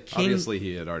out is a king. Obviously,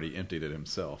 he had already emptied it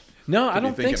himself. No, I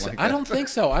don't think so. Like I don't think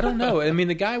so. I don't know. I mean,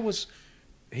 the guy was.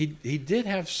 He did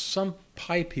have some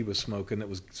pipe he was smoking that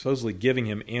was supposedly giving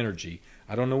him energy.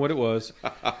 I don't know what it was,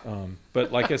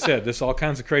 but like I said, there's all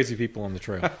kinds of crazy people on the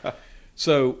trail.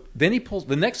 So then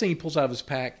the next thing he pulls out of his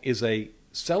pack is a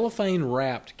cellophane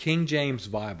wrapped King James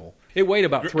Bible. It weighed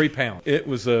about 3 pounds. It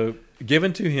was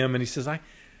given to him, and he says, I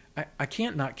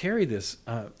can't not carry this.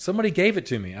 Somebody gave it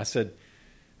to me. I said,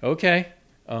 "Okay."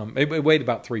 It weighed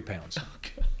about 3 pounds.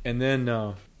 Okay. And then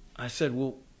I said,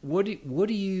 "Well, what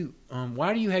do you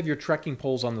why do you have your trekking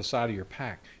poles on the side of your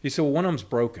pack?" He said, "Well, one of them's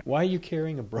broken." "Why are you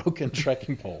carrying a broken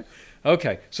trekking pole?"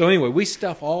 Okay. So anyway, we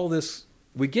stuff all this.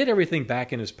 We get everything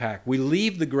back in his pack. We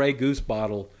leave the Grey Goose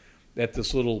bottle at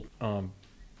this little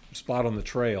spot on the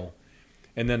trail.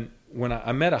 And then when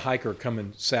I met a hiker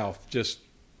coming south just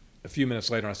a few minutes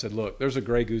later, I said, "Look, there's a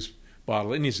Grey Goose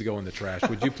bottle. It needs to go in the trash.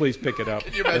 Would you please pick it up?"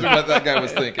 Can you imagine what that guy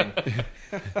was thinking?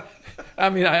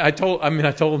 I told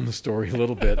him the story a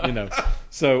little bit,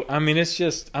 So it's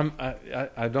just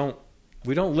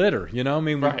we don't litter,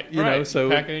 Right. So you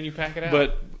pack it in, you pack it out.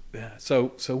 But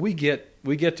so we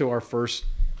get to our first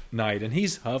night, and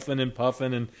he's huffing and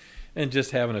puffing and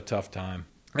just having a tough time.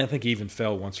 I think he even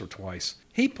fell once or twice.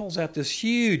 He pulls out this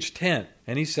huge tent,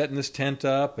 and he's setting this tent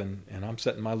up, and I'm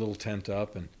setting my little tent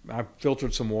up, and I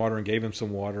filtered some water and gave him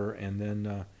some water, and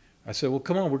then I said, "Well,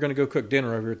 come on, we're going to go cook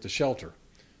dinner over here at the shelter."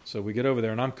 So we get over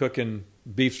there, and I'm cooking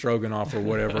beef stroganoff or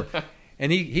whatever,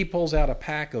 and he pulls out a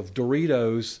pack of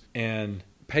Doritos and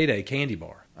Payday candy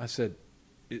bar. I said,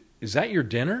 "Is that your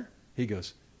dinner?" He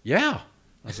goes, "Yeah."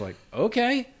 I was like,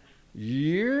 "Okay,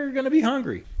 you're going to be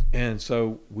hungry." And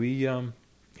so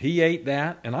he ate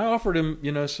that, and I offered him,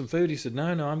 some food. He said,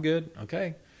 No, I'm good."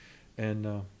 Okay.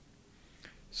 And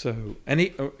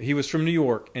he was from New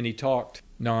York, and he talked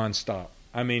nonstop.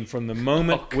 I mean, from the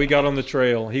moment we got on the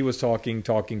trail, he was talking.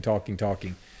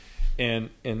 And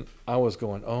I was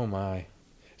going, "Oh my."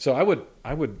 So I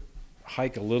would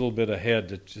hike a little bit ahead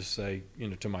to just say,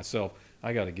 to myself,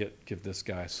 I got to give this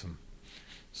guy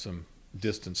some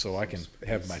distance so I can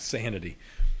have my sanity.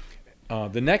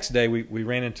 The next day, we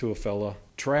ran into a fella,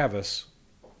 Travis,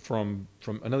 from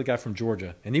another guy from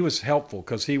Georgia, and he was helpful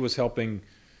because he was helping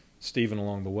Stephen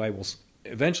along the way. Well,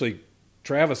 eventually,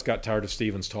 Travis got tired of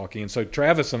Stephen's talking, and so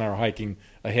Travis and I are hiking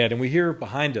ahead, and we hear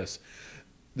behind us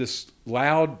this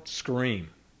loud scream.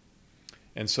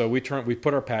 And so we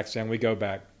put our packs down, we go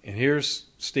back, and here's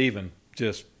Stephen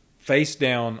just face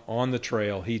down on the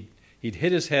trail. He'd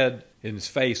hit his head and his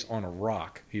face on a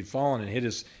rock. He'd fallen and hit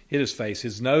his face.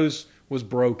 His nose was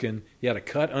broken. He had a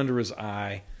cut under his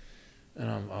eye.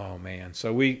 And oh man!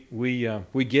 So we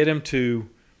get him to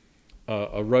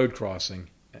a road crossing,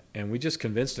 And we just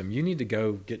convinced him, you need to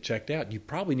go get checked out. You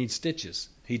probably need stitches.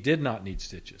 He did not need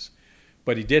stitches,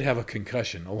 but he did have a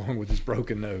concussion along with his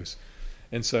broken nose.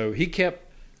 And so he kept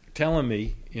telling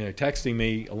me, texting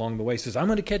me along the way, says, I'm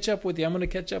going to catch up with you. I'm going to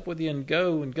catch up with you and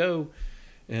go.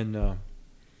 And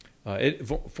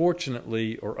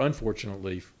fortunately or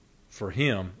unfortunately for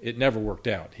him, it never worked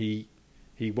out. He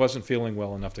wasn't feeling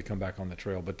well enough to come back on the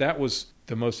trail. But that was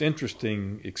the most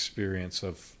interesting experience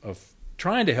of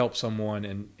trying to help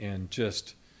someone and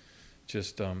just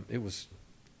it was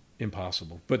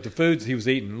impossible. But the foods he was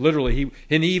eating, literally,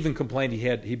 he even complained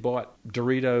he bought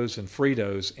Doritos and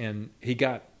Fritos, and he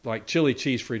got like chili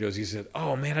cheese Fritos. He said,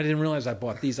 "Oh man, I didn't realize I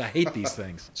bought these. I hate these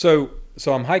things." So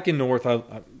I'm hiking north. I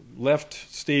left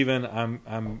Stephen.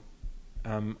 I'm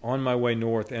on my way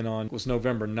north, and it was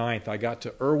November 9th, I got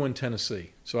to Erwin,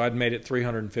 Tennessee. So I'd made it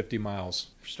 350 miles.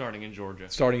 Starting in Georgia.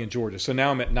 So now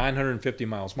I'm at 950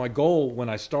 miles. My goal when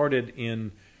I started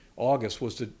in August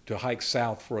was to hike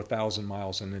south for 1,000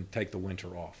 miles and then take the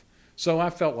winter off. So I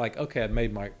felt like, okay, I'd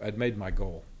made my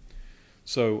goal.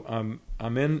 So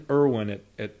I'm in Erwin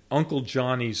at Uncle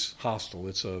Johnny's hostel.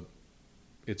 It's a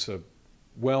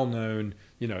well-known,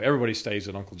 everybody stays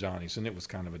at Uncle Johnny's, and it was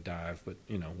kind of a dive, but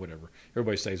whatever.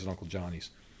 Everybody stays at Uncle Johnny's.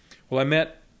 Well, I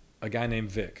met a guy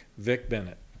named Vic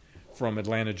Bennett from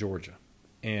Atlanta, Georgia,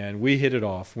 and we hit it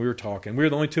off. We were talking. We were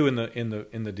the only two in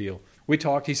the deal. We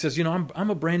talked. He says, I'm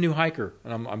a brand new hiker,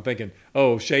 and I'm thinking,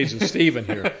 oh, shades of Stephen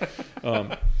here,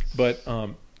 but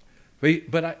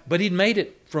he'd made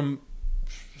it from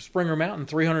Springer Mountain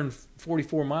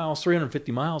 344 miles,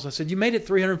 350 miles. I said, you made it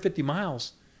 350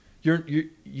 miles.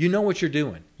 You know what you're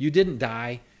doing. You didn't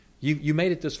die. You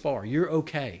made it this far. You're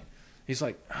okay. He's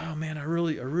like, oh man, I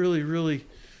really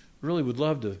would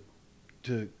love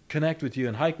to connect with you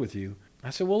and hike with you.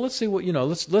 I said, well, let's see what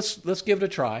let's give it a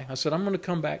try. I said, I'm going to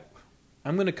come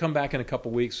back in a couple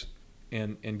weeks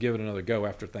and give it another go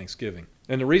after Thanksgiving.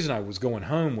 And the reason I was going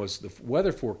home was the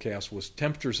weather forecast was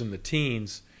temperatures in the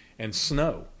teens and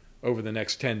snow over the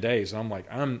next 10 days. And I'm like,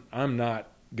 I'm not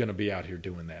going to be out here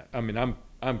doing that. I mean,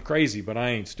 I'm crazy, but I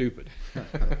ain't stupid.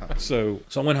 So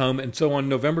I went home, and so on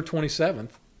November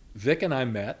 27th, Vic and I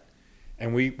met,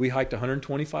 and we hiked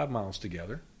 125 miles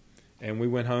together, and we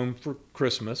went home for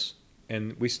Christmas,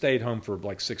 and we stayed home for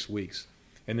like 6 weeks,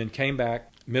 and then came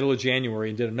back middle of January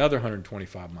and did another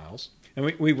 125 miles. And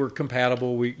we were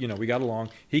compatible. We got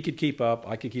along. He could keep up.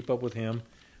 I could keep up with him.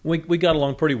 We got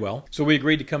along pretty well. So we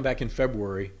agreed to come back in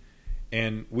February.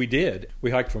 And we did.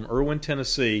 We hiked from Erwin,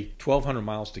 Tennessee, 1,200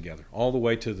 miles together, all the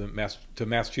way to the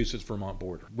Massachusetts-Vermont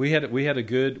border. We had a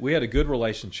good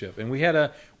relationship, and we had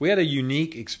a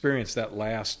unique experience that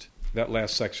last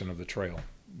section of the trail.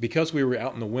 Because we were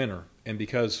out in the winter, and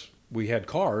because we had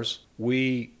cars,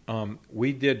 we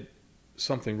did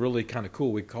something really kind of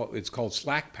cool. It's called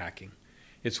slack packing.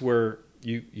 It's where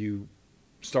you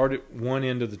start at one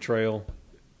end of the trail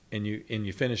and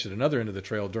you finish at another end of the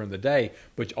trail during the day,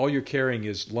 but all you're carrying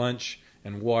is lunch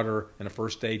and water and a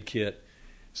first aid kit.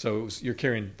 So you're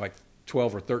carrying like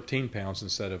 12 or 13 pounds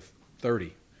instead of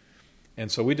 30.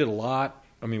 And so we did a lot.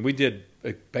 I mean, we did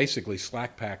basically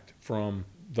slack packed from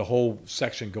the whole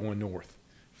section going north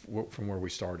from where we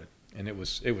started. And it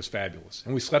was fabulous.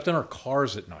 And we slept in our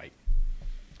cars at night.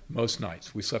 Most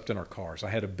nights we slept in our cars.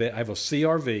 I have a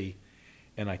CRV.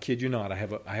 And I kid you not, I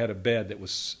had a bed that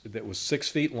was 6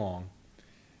 feet long,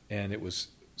 and it was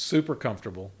super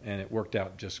comfortable, and it worked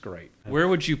out just great. Where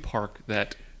would you park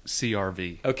that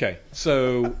CRV? Okay,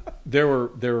 so there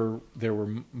were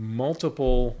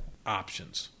multiple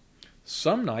options.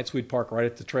 Some nights we'd park right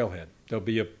at the trailhead. There'll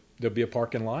be a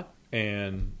parking lot,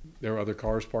 and there were other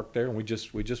cars parked there, and we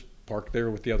just parked there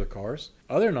with the other cars.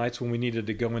 Other nights when we needed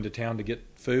to go into town to get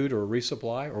food or a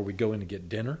resupply, or we'd go in to get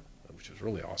dinner, which was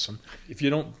really awesome. If you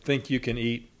don't think you can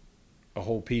eat a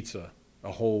whole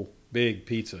big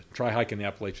pizza, try hiking the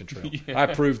Appalachian Trail. Yeah. I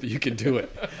proved that you can do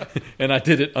it, and I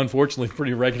did it unfortunately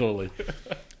pretty regularly.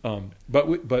 But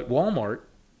Walmart,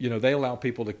 they allow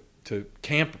people to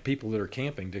camp. People that are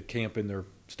camping to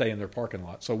stay in their parking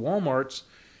lot. So Walmart's,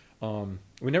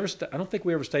 I don't think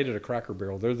we ever stayed at a Cracker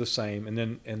Barrel. They're the same, and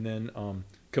then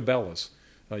Cabela's.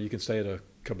 You can stay at a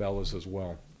Cabela's as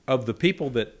well. Of the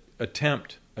people that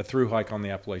attempt a through hike on the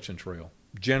Appalachian Trail,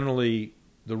 generally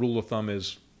the rule of thumb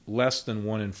is less than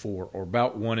 1 in 4, or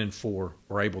about 1 in 4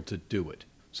 are able to do it.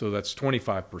 So that's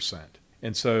 25%.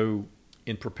 And so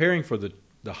in preparing for the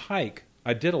hike,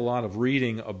 I did a lot of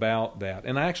reading about that.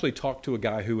 And I actually talked to a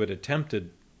guy who had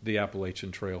attempted the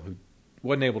Appalachian Trail who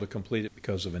wasn't able to complete it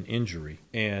because of an injury.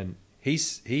 And he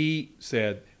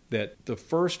said that the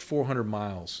first 400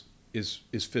 miles is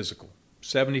physical.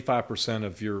 75%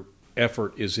 of your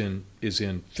effort is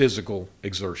in physical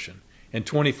exertion. And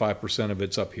 25% of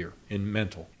it's up here in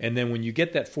mental. And then when you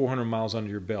get that 400 miles under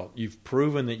your belt, you've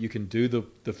proven that you can do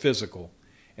the physical,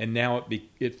 and now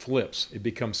it flips. It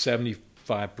becomes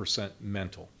 75%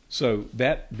 mental. So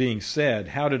that being said,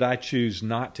 how did I choose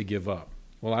not to give up?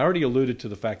 Well, I already alluded to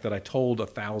the fact that I told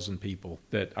 1,000 people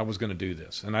that I was going to do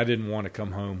this, and I didn't want to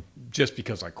come home just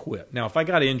because I quit. Now, if I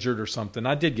got injured or something,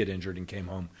 I did get injured and came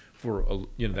home for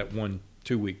that 1-2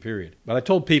 week period. But I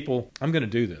told people I'm going to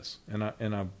do this, and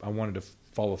I wanted to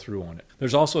follow through on it.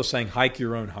 There's also a saying, hike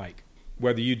your own hike.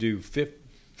 Whether you do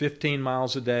 15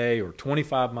 miles a day or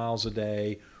 25 miles a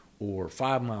day or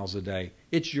 5 miles a day,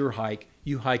 it's your hike.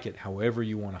 You hike it however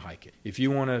you want to hike it. If you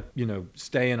want to,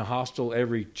 stay in a hostel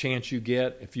every chance you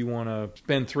get, if you want to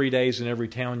spend 3 days in every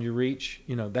town you reach,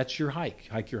 that's your hike.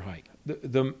 Hike your hike.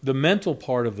 The mental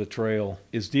part of the trail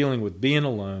is dealing with being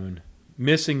alone,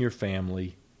 missing your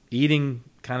family, eating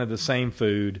kind of the same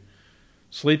food,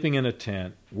 sleeping in a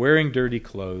tent, wearing dirty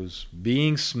clothes,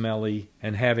 being smelly,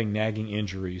 and having nagging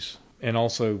injuries, and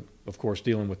also, of course,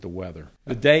 dealing with the weather.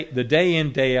 The day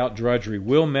in, day out drudgery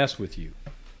will mess with you.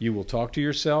 You will talk to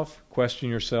yourself, question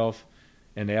yourself,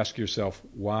 and ask yourself,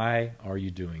 why are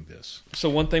you doing this? So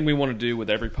one thing we want to do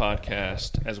with every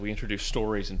podcast as we introduce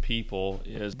stories and people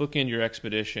is bookend your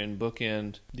expedition,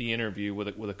 bookend the interview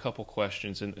with a couple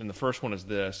questions. And the first one is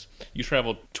this. You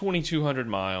traveled 2,200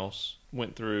 miles,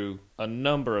 went through a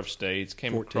number of states,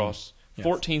 came 14. across Yes.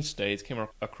 14 states, came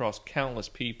across countless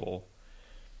people.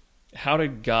 How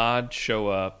did God show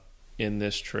up in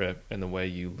this trip in the way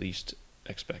you least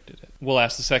expected it? We'll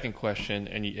ask the second question,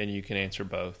 and you can answer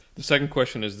both. The second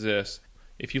question is this.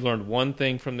 If you learned one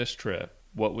thing from this trip,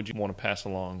 what would you want to pass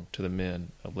along to the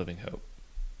men of Living Hope?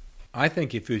 I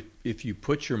think if you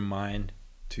put your mind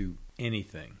to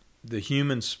anything, the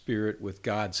human spirit with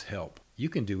God's help, you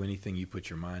can do anything you put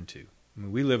your mind to. I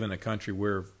mean, we live in a country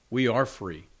where we are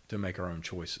free to make our own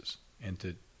choices and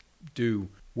to do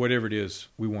whatever it is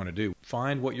we want to do.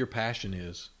 Find what your passion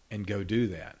is and go do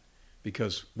that.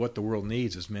 Because what the world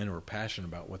needs is men who are passionate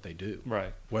about what they do.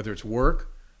 Right. Whether it's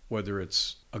work, whether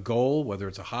it's a goal, whether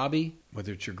it's a hobby,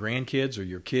 whether it's your grandkids or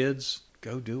your kids,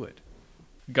 go do it.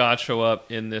 God show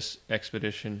up in this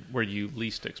expedition where you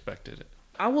least expected it.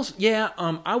 I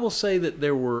will say that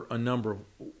there were a number of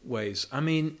ways. I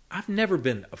mean, I've never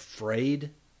been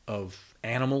afraid of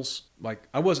animals. Like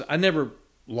I never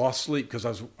lost sleep because I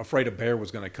was afraid a bear was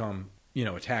going to come,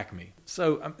 attack me.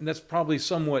 So that's probably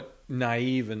somewhat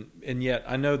naive, and yet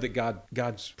I know that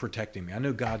God's protecting me. I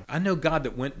know God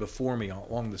that went before me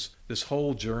along this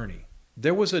whole journey.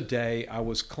 There was a day I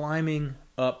was climbing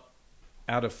up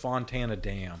out of Fontana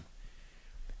Dam,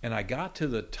 and I got to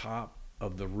the top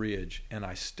of the ridge, and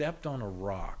I stepped on a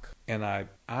rock, and I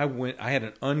had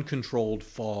an uncontrolled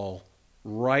fall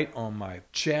right on my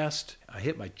chest. I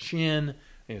hit my chin,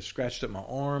 and it scratched up my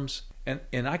arms.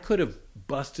 And I could have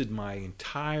busted my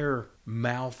entire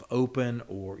mouth open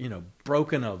or,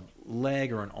 broken a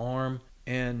leg or an arm.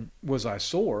 And was I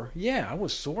sore? Yeah, I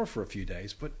was sore for a few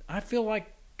days, but I feel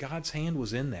like God's hand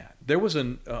was in that. There was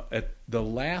at the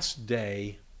last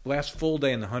full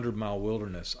day in the 100-mile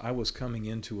wilderness, I was coming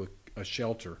into a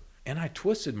shelter, and I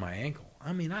twisted my ankle.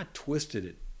 I mean, I twisted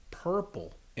it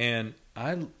purple. And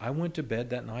I went to bed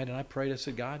that night, and I prayed. I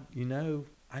said, God,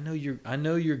 I know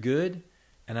you're good.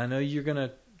 And I know you're going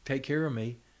to take care of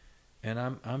me, and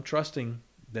I'm trusting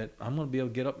that I'm going to be able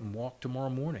to get up and walk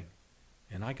tomorrow morning.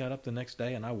 And I got up the next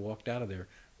day, and I walked out of there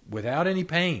without any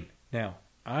pain. Now,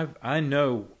 I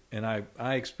know, and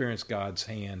I experienced God's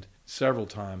hand several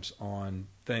times on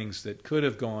things that could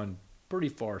have gone pretty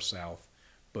far south,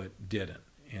 but didn't.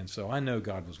 And so I know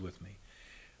God was with me.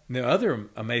 And the other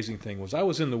amazing thing was I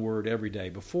was in the Word every day.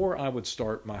 Before I would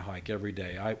start my hike every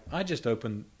day, I just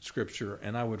opened Scripture,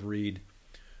 and I would read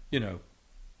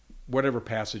whatever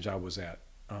passage I was at.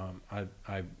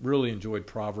 I really enjoyed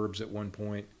Proverbs at one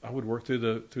point. I would work through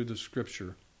the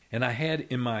Scripture, and I had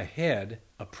in my head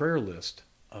a prayer list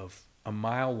of a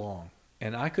mile long,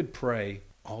 and I could pray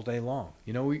all day long.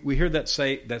 We hear that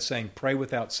saying, "Pray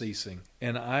without ceasing,"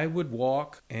 and I would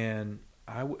walk, and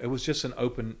it was just an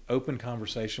open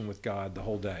conversation with God the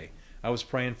whole day. I was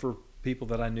praying for people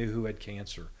that I knew who had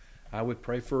cancer. I would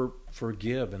pray for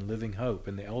Give and Living Hope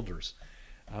and the elders.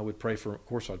 I'd pray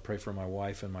for my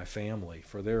wife and my family,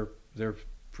 for their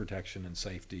protection and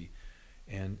safety,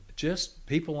 and just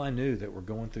people I knew that were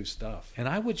going through stuff. And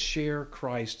I would share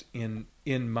Christ in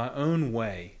my own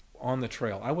way on the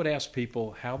trail. I would ask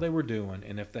people how they were doing,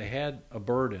 and if they had a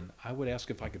burden, I would ask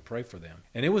if I could pray for them.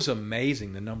 And it was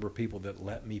amazing the number of people that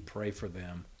let me pray for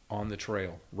them on the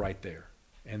trail right there.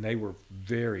 And they were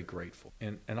very grateful.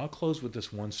 And I'll close with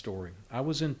this one story. I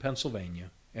was in Pennsylvania,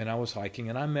 and I was hiking,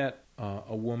 and I met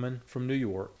a woman from New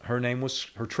York. Her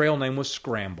trail name was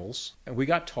Scrambles. And we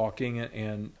got talking,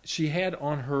 and she had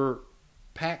on her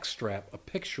pack strap a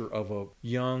picture of a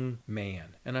young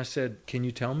man. And I said, "Can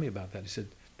you tell me about that?" He said,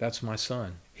 "That's my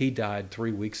son. He died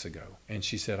 3 weeks ago." And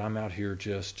she said, "I'm out here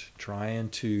just trying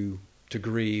to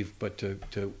grieve, but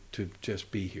to just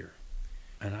be here."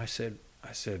 And I said,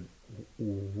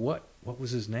 what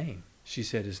was his name? She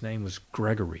said his name was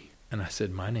Gregory. And I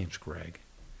said, "My name's Greg."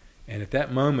 And at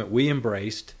that moment we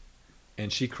embraced,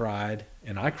 and she cried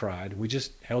and I cried. We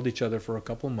just held each other for a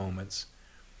couple moments,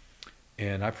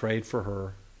 and I prayed for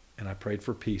her, and I prayed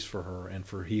for peace for her and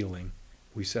for healing.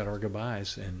 We said our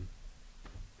goodbyes, and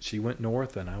she went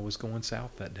north and I was going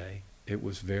south that day. It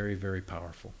was very, very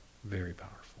powerful. Very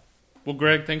powerful. Well,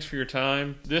 Greg, thanks for your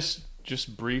time. This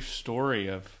just brief story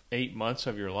of 8 months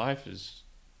of your life is,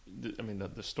 I mean,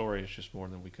 the story is just more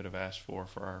than we could have asked for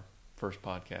our first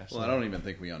podcast. Well, I don't even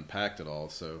think we unpacked it all,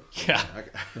 so yeah.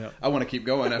 I want to keep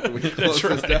going after we close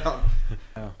this down.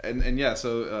 Yeah. And yeah,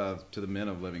 so to the men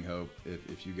of Living Hope,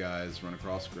 if you guys run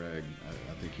across Greg,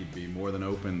 I think he'd be more than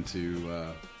open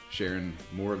to sharing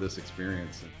more of this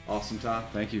experience. Awesome time.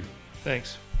 Thank you.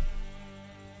 Thanks.